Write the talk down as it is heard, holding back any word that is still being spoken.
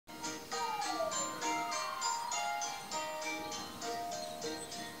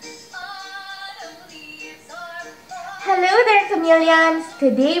chameleons!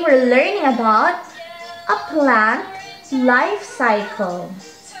 Today we're learning about a plant life cycle.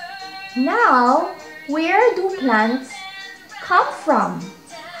 Now, where do plants come from?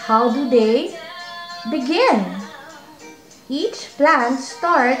 How do they begin? Each plant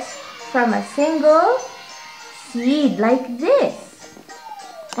starts from a single seed like this.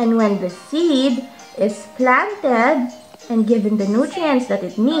 And when the seed is planted and given the nutrients that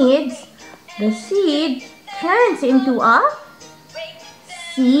it needs, the seed turns into a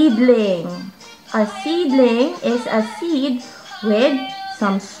seedling. A seedling is a seed with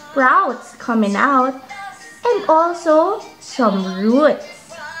some sprouts coming out and also some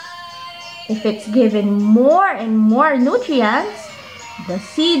roots. If it's given more and more nutrients, the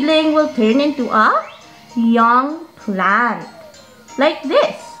seedling will turn into a young plant, like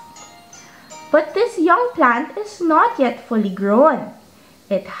this. But this young plant is not yet fully grown.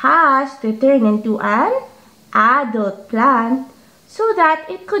 It has to turn into an adult plant so that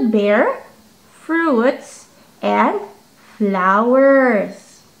it could bear fruits and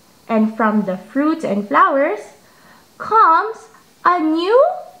flowers. And from the fruits and flowers comes a new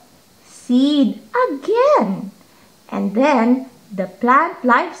seed again. And then the plant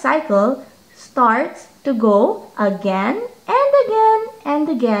life cycle starts to go again and again and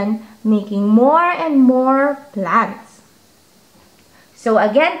again, making more and more plants. So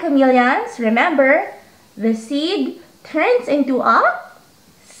again, chameleons, remember, the seed turns into a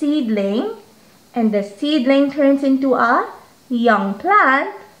seedling, and the seedling turns into a young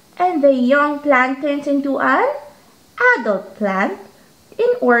plant, and the young plant turns into an adult plant in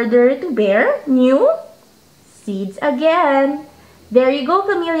order to bear new seeds again. There you go,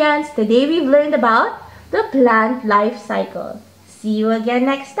 chameleons. Today we've learned about the plant life cycle. See you again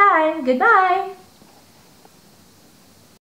next time. Goodbye.